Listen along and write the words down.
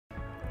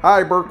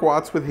Hi, Burke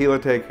Watts with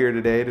Helitech here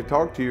today to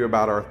talk to you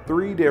about our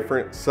 3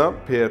 different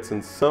sump pits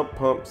and sump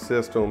pump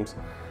systems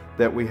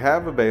that we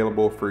have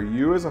available for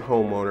you as a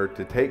homeowner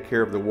to take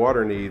care of the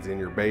water needs in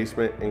your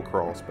basement and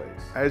crawl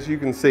space. As you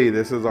can see,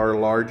 this is our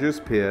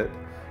largest pit.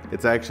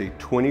 It's actually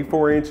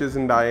 24 inches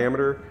in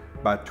diameter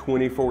by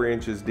 24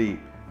 inches deep,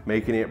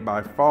 making it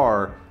by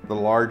far the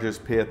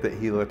largest pit that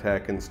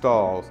Helitech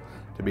installs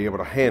to be able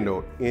to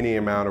handle any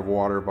amount of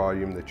water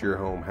volume that your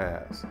home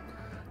has.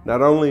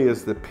 Not only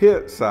is the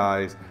pit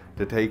size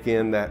to take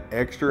in that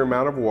extra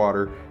amount of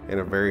water in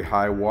a very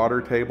high water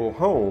table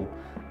home,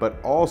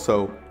 but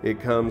also it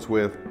comes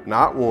with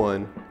not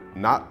 1,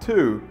 not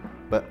 2,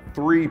 but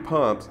 3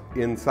 pumps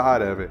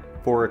inside of it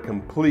for a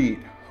complete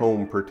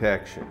home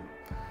protection.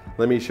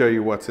 Let me show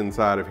you what's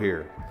inside of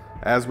here.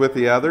 As with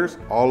the others,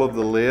 all of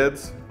the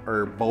lids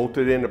are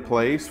bolted into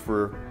place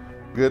for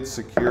good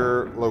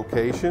secure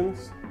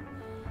locations.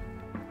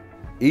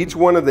 Each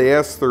one of the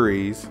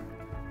S3s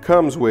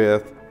comes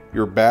with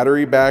your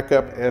battery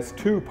backup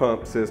S2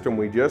 pump system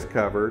we just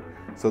covered.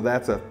 So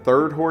that's a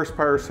 3rd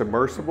horsepower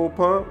submersible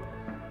pump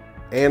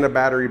and a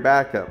battery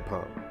backup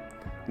pump.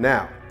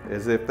 Now,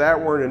 as if that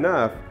weren't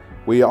enough,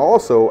 we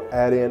also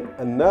add in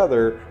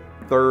another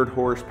 3rd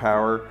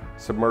horsepower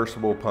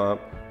submersible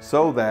pump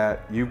so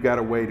that you've got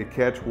a way to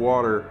catch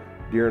water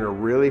during a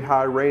really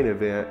high rain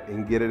event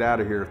and get it out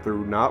of here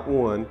through not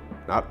 1,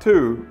 not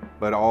 2,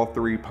 but all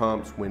 3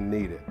 pumps when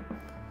needed.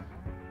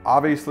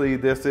 Obviously,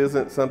 this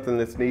isn't something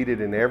that's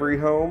needed in every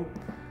home,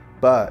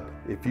 but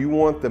if you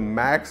want the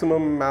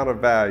maximum amount of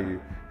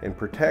value and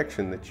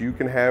protection that you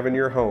can have in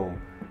your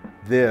home,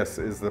 this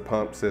is the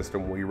pump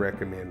system we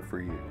recommend for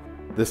you.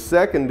 The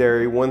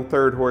secondary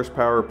 1/3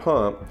 horsepower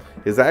pump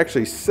is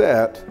actually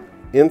set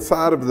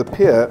inside of the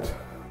pit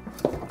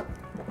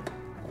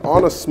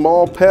on a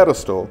small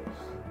pedestal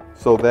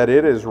so that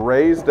it is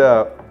raised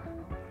up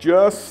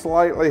just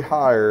slightly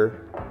higher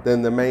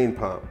than the main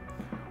pump.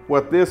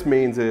 What this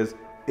means is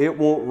it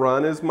won't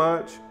run as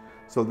much,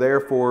 so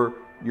therefore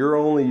you're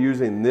only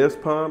using this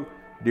pump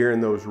during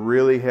those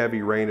really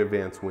heavy rain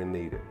events when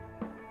needed.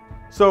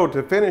 So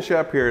to finish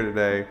up here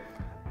today,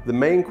 the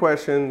main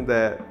question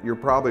that you're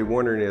probably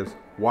wondering is,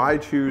 why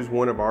choose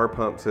one of our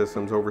pump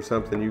systems over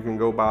something you can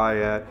go buy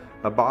at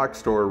a box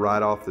store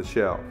right off the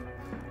shelf?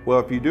 Well,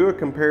 if you do a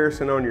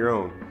comparison on your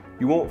own,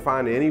 you won't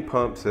find any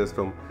pump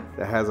system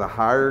that has a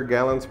higher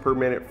gallons per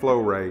minute flow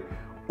rate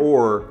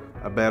or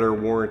a better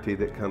warranty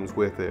that comes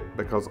with it,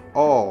 because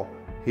all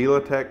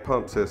Helitech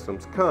pump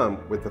systems come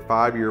with the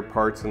 5-year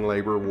parts and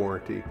labor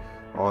warranty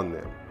on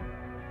them.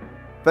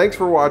 Thanks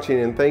for watching,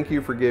 and thank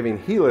you for giving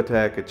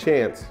Helitech a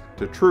chance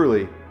to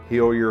truly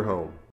heal your home.